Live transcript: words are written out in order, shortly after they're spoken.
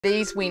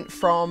These went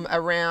from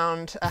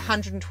around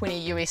 120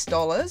 US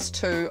dollars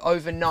to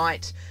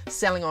overnight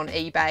selling on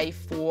eBay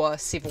for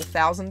several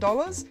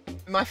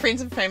 $1,000s. My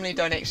friends and family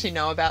don't actually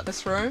know about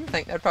this room. I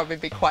think they'd probably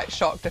be quite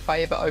shocked if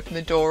I ever opened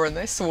the door and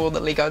they saw the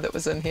Lego that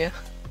was in here.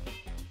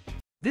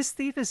 This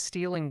thief is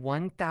stealing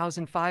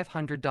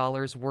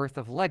 $1,500 worth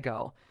of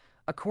Lego,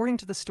 according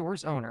to the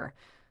store's owner,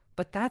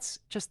 but that's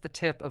just the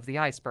tip of the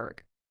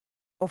iceberg.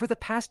 Over the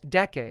past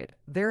decade,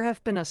 there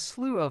have been a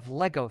slew of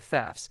Lego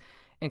thefts,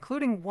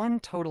 including one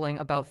totaling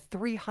about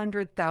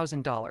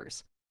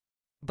 $300,000.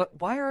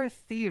 But why are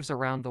thieves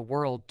around the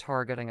world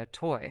targeting a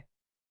toy?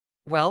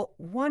 Well,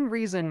 one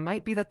reason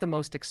might be that the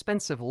most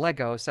expensive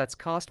Lego sets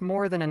cost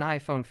more than an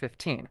iPhone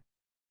 15.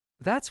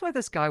 That's why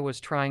this guy was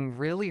trying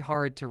really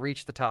hard to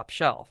reach the top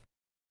shelf.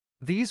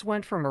 These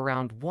went from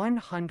around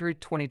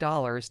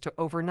 $120 to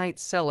overnight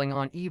selling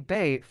on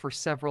eBay for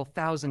several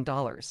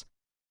 $1,000s.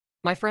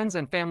 My friends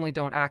and family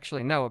don't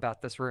actually know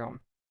about this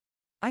room.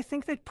 I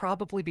think they'd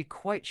probably be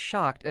quite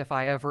shocked if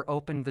I ever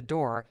opened the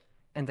door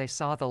and they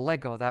saw the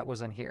Lego that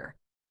was in here.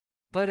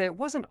 But it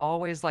wasn't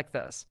always like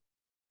this.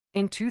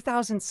 In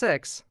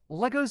 2006,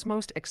 Lego's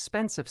most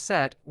expensive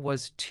set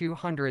was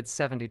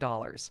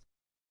 $270.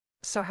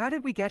 So how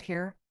did we get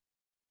here?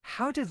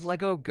 How did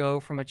Lego go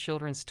from a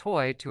children's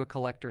toy to a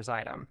collector's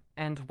item?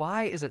 And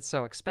why is it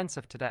so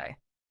expensive today?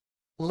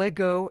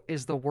 Lego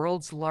is the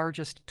world's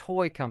largest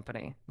toy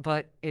company,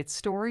 but its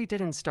story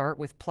didn't start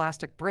with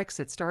plastic bricks,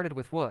 it started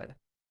with wood.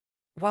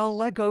 While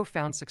Lego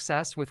found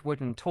success with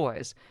wooden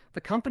toys,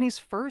 the company's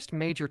first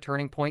major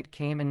turning point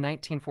came in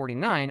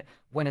 1949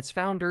 when its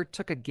founder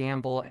took a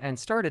gamble and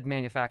started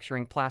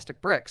manufacturing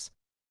plastic bricks.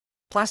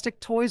 Plastic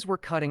toys were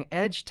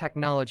cutting-edge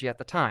technology at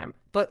the time,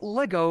 but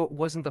Lego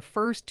wasn't the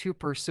first to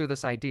pursue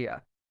this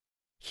idea.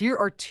 Here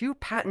are two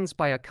patents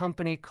by a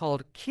company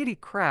called Kitty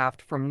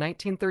Craft from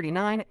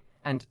 1939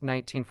 and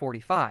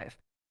 1945.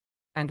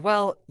 And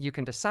well, you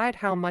can decide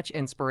how much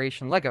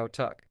inspiration Lego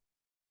took.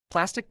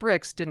 Plastic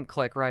bricks didn't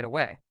click right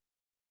away.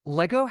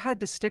 Lego had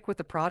to stick with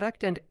the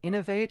product and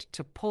innovate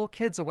to pull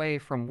kids away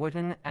from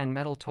wooden and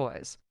metal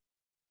toys.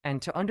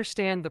 And to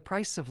understand the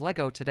price of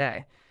Lego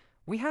today,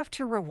 we have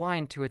to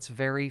rewind to its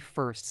very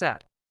first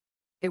set.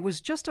 It was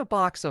just a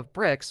box of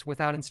bricks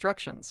without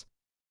instructions.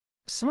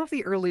 Some of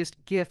the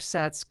earliest gift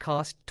sets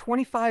cost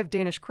 25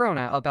 Danish krone,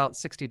 about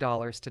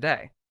 $60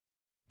 today.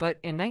 But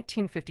in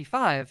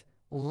 1955,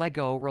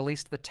 Lego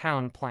released the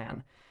Town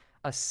Plan,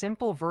 a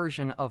simple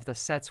version of the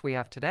sets we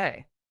have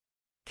today.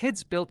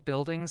 Kids built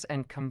buildings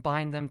and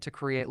combined them to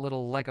create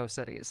little Lego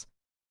cities.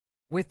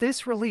 With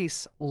this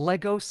release,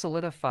 Lego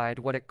solidified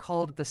what it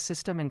called the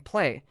system in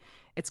play.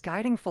 Its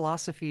guiding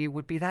philosophy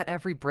would be that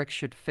every brick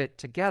should fit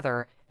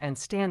together and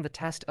stand the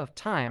test of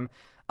time,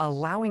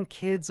 allowing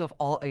kids of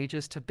all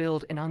ages to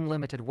build in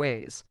unlimited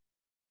ways.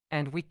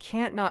 And we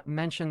can't not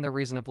mention the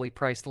reasonably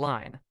priced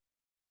line.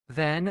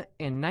 Then,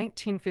 in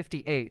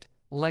 1958,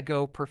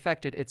 Lego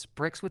perfected its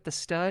bricks with the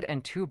stud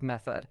and tube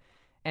method,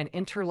 an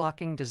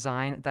interlocking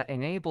design that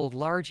enabled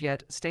large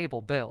yet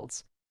stable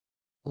builds.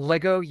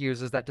 Lego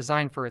uses that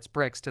design for its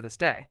bricks to this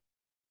day.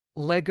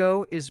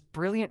 Lego is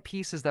brilliant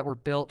pieces that were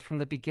built from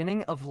the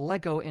beginning of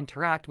Lego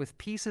interact with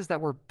pieces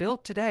that were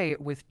built today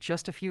with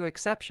just a few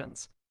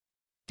exceptions.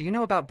 Do you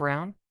know about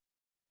brown?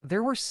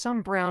 There were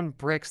some brown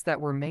bricks that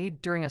were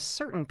made during a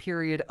certain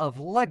period of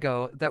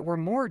Lego that were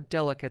more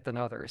delicate than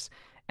others,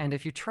 and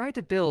if you try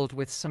to build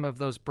with some of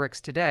those bricks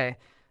today,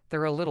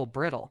 they're a little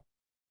brittle.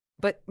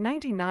 But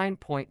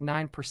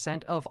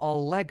 99.9% of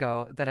all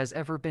Lego that has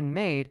ever been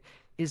made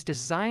is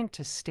designed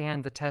to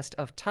stand the test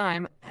of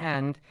time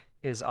and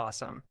is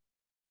awesome.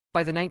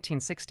 By the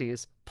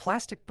 1960s,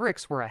 plastic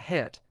bricks were a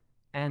hit,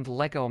 and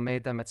Lego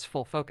made them its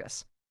full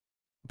focus.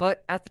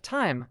 But at the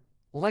time,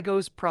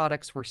 Lego's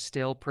products were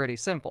still pretty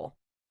simple.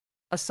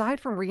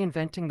 Aside from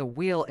reinventing the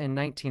wheel in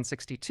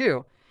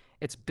 1962,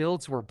 its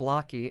builds were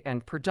blocky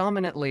and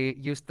predominantly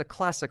used the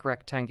classic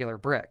rectangular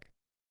brick.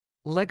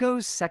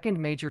 Lego's second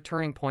major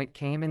turning point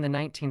came in the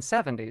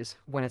 1970s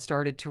when it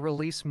started to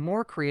release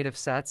more creative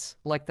sets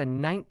like the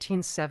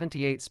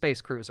 1978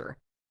 Space Cruiser.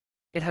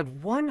 It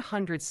had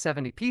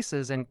 170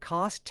 pieces and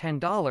cost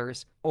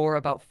 $10, or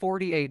about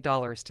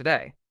 $48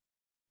 today.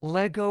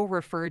 Lego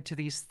referred to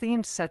these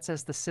themed sets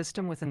as the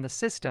system within the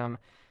system.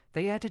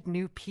 They added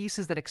new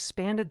pieces that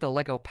expanded the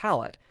Lego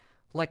palette,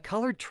 like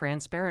colored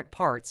transparent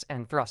parts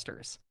and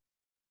thrusters.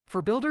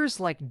 For builders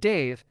like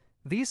Dave,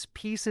 these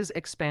pieces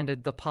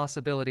expanded the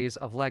possibilities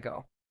of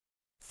Lego.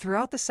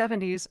 Throughout the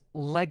 70s,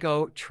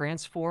 Lego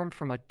transformed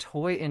from a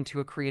toy into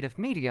a creative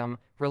medium,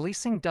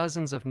 releasing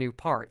dozens of new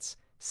parts,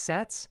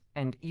 sets,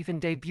 and even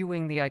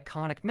debuting the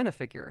iconic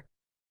minifigure.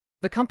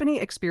 The company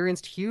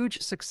experienced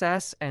huge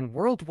success and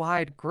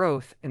worldwide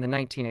growth in the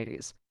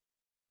 1980s.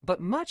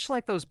 But much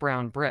like those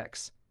brown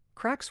bricks,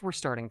 cracks were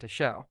starting to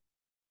show.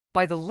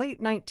 By the late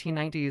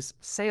 1990s,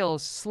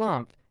 sales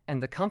slumped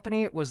and the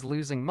company was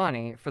losing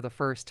money for the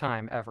first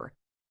time ever.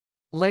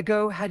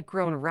 Lego had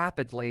grown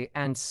rapidly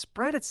and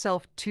spread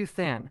itself too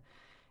thin,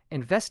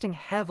 investing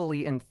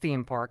heavily in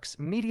theme parks,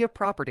 media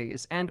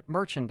properties, and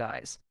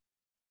merchandise.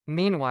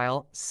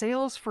 Meanwhile,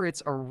 sales for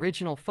its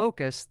original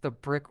focus, the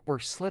brick, were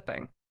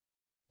slipping.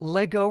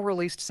 LEGO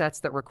released sets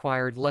that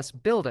required less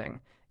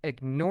building,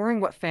 ignoring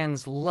what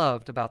fans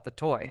loved about the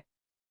toy.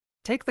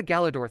 Take the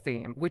Galador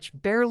theme, which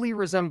barely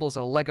resembles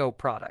a LEGO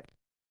product.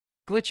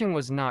 Glitching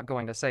was not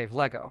going to save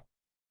LEGO.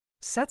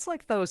 Sets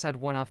like those had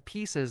one-off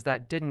pieces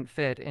that didn't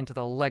fit into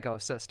the LEGO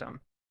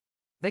system.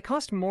 They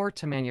cost more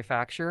to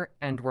manufacture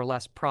and were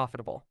less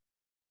profitable.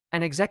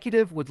 An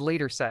executive would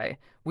later say,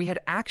 "We had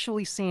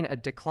actually seen a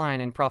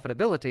decline in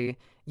profitability,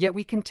 yet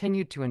we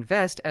continued to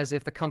invest as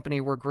if the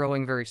company were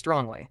growing very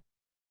strongly."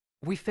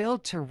 We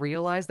failed to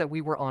realize that we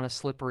were on a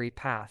slippery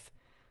path.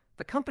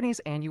 The company's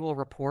annual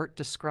report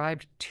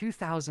described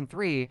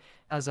 2003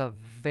 as a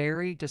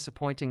very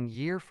disappointing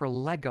year for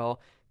LEGO.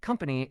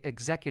 Company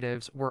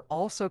executives were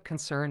also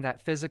concerned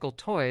that physical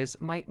toys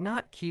might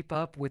not keep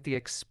up with the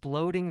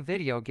exploding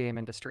video game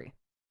industry.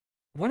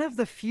 One of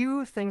the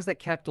few things that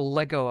kept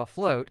LEGO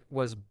afloat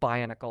was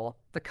Bionicle,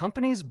 the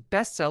company's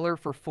bestseller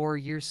for 4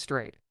 years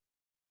straight.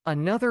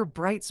 Another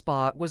bright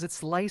spot was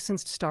its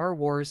licensed Star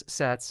Wars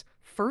sets,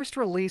 first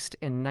released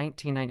in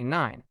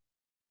 1999.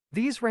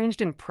 These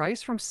ranged in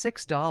price from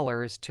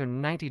 $6 to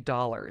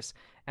 $90,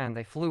 and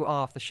they flew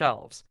off the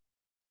shelves.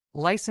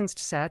 Licensed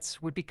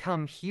sets would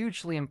become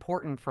hugely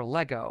important for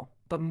LEGO,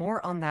 but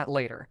more on that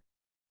later.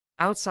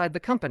 Outside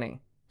the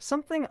company,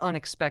 something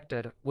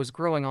unexpected was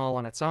growing all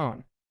on its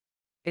own.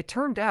 It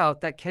turned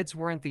out that kids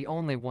weren't the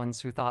only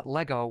ones who thought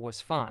LEGO was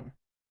fun.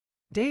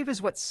 Dave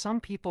is what some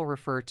people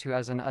refer to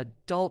as an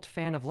adult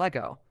fan of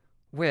LEGO,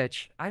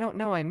 which, I don't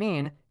know, I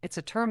mean, it's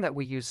a term that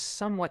we use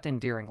somewhat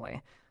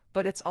endearingly,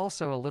 but it's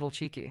also a little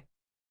cheeky.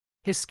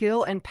 His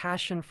skill and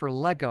passion for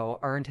LEGO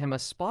earned him a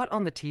spot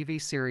on the TV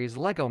series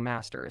LEGO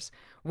Masters,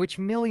 which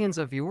millions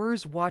of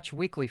viewers watch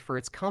weekly for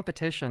its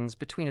competitions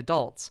between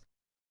adults.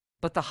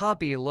 But the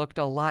hobby looked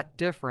a lot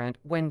different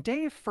when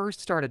Dave first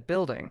started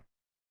building.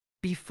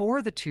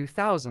 Before the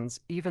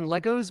 2000s, even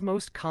LEGO's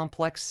most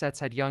complex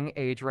sets had young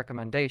age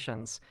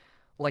recommendations,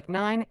 like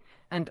 9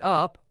 and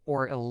up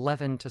or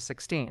 11 to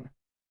 16.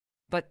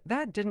 But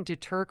that didn't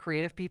deter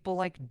creative people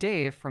like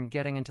Dave from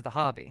getting into the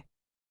hobby.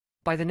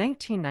 By the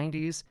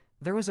 1990s,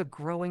 there was a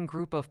growing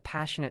group of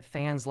passionate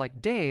fans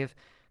like Dave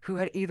who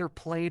had either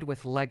played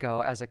with LEGO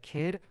as a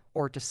kid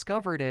or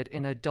discovered it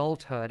in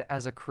adulthood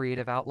as a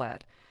creative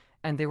outlet,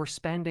 and they were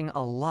spending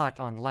a lot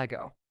on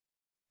LEGO.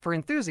 For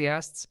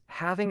enthusiasts,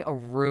 having a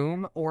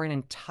room or an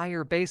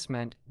entire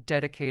basement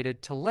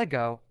dedicated to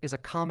LEGO is a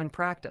common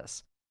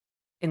practice.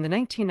 In the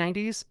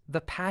 1990s,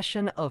 the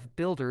passion of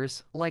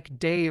builders like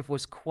Dave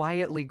was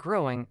quietly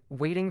growing,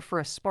 waiting for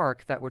a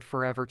spark that would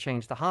forever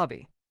change the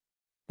hobby.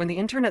 When the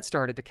internet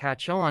started to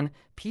catch on,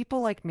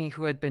 people like me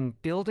who had been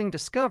building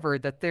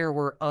discovered that there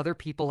were other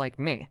people like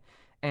me,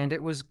 and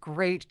it was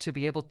great to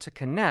be able to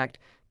connect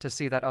to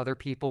see that other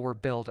people were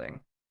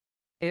building.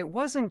 It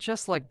wasn't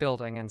just like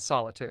building in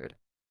solitude.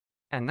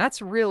 And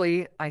that's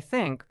really, I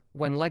think,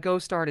 when LEGO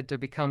started to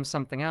become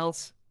something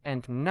else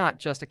and not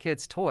just a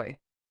kid's toy.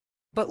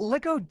 But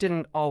LEGO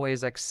didn't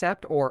always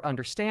accept or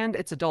understand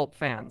its adult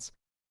fans.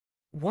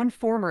 One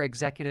former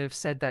executive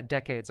said that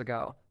decades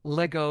ago,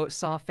 LEGO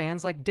saw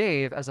fans like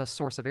Dave as a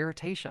source of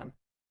irritation.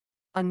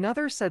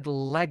 Another said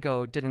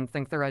LEGO didn't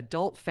think their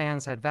adult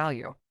fans had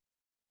value.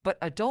 But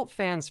adult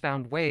fans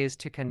found ways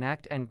to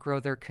connect and grow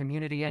their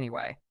community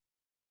anyway.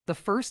 The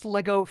first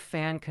LEGO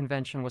fan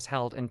convention was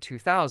held in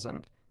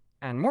 2000,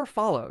 and more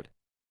followed.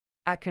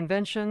 At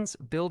conventions,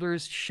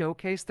 builders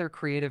showcased their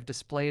creative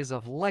displays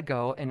of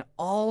LEGO in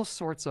all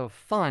sorts of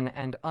fun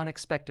and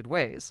unexpected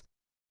ways.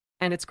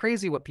 And it's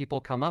crazy what people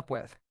come up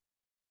with.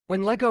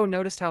 When LEGO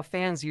noticed how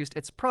fans used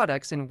its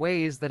products in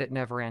ways that it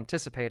never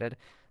anticipated,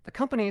 the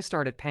company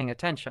started paying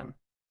attention.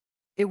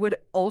 It would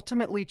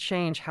ultimately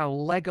change how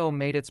LEGO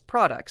made its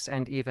products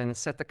and even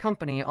set the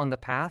company on the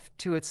path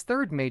to its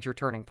third major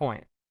turning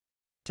point.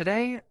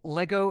 Today,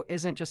 LEGO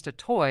isn't just a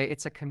toy,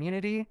 it's a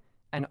community,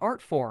 an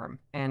art form,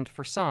 and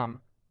for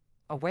some,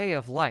 a way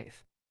of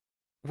life.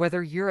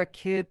 Whether you're a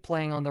kid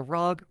playing on the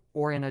rug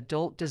or an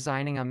adult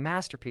designing a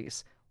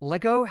masterpiece,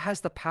 LEGO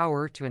has the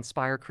power to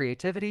inspire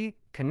creativity,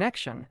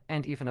 connection,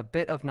 and even a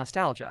bit of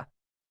nostalgia.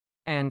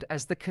 And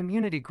as the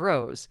community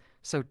grows,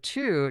 so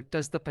too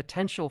does the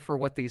potential for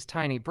what these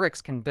tiny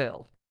bricks can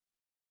build.